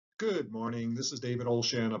Good morning. This is David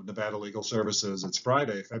Olshan of Nevada Legal Services. It's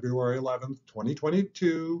Friday, February 11th,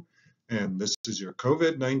 2022, and this is your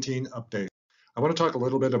COVID-19 update. I want to talk a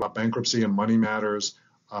little bit about bankruptcy and money matters.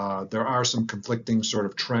 There are some conflicting sort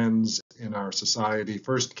of trends in our society.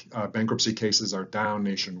 First, bankruptcy cases are down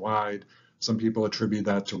nationwide. Some people attribute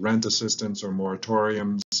that to rent assistance or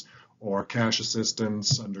moratoriums or cash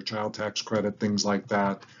assistance under child tax credit, things like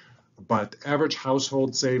that. But average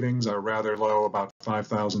household savings are rather low, about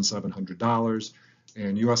 $5,700,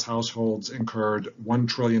 and U.S. households incurred $1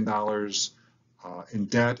 trillion in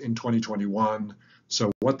debt in 2021.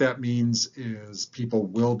 So what that means is people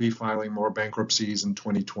will be filing more bankruptcies in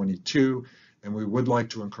 2022, and we would like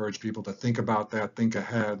to encourage people to think about that, think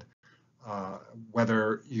ahead.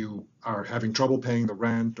 Whether you are having trouble paying the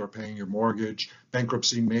rent or paying your mortgage,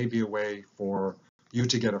 bankruptcy may be a way for you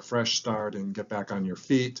to get a fresh start and get back on your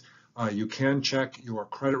feet. You can check your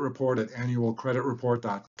credit report at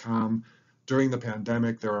annualcreditreport.com. During the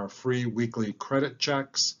pandemic, there are free weekly credit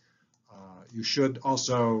checks. You should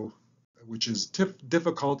also, which is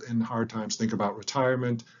difficult in hard times, think about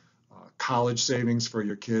retirement, college savings for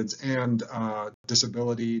your kids, and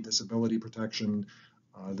disability protection.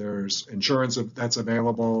 There's insurance that's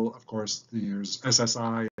available. Of course, there's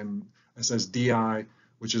SSI and SSDI,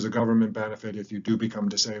 which is a government benefit if you do become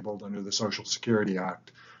disabled under the Social Security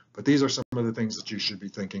Act. But these are some of the things that you should be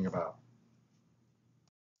thinking about.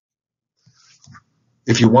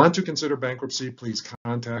 If you want to consider bankruptcy, please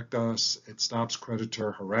contact us. It stops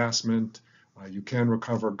creditor harassment. You can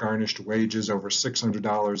recover garnished wages over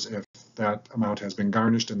 $600 if that amount has been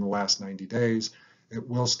garnished in the last 90 days. It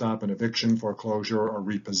will stop an eviction, foreclosure, or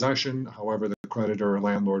repossession. However, the creditor or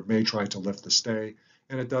landlord may try to lift the stay,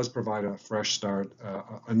 and it does provide a fresh start,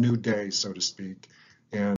 a new day, so to speak.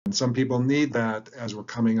 And some people need that as we're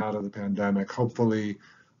coming out of the pandemic. Hopefully,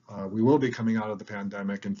 we will be coming out of the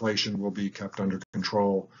pandemic. Inflation will be kept under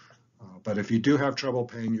control. But if you do have trouble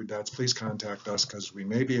paying your debts, please contact us because we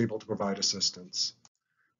may be able to provide assistance.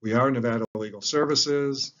 We are Nevada Legal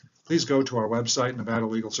Services. Please go to our website,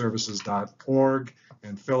 nevadalegalservices.org,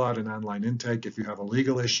 and fill out an online intake if you have a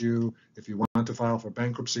legal issue, if you want to file for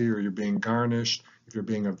bankruptcy or you're being garnished, if you're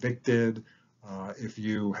being evicted. If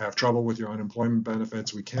you have trouble with your unemployment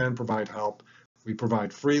benefits, we can provide help. We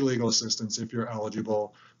provide free legal assistance if you're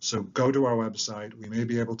eligible. So go to our website. We may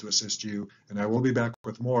be able to assist you, and I will be back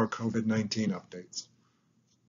with more COVID-19 updates.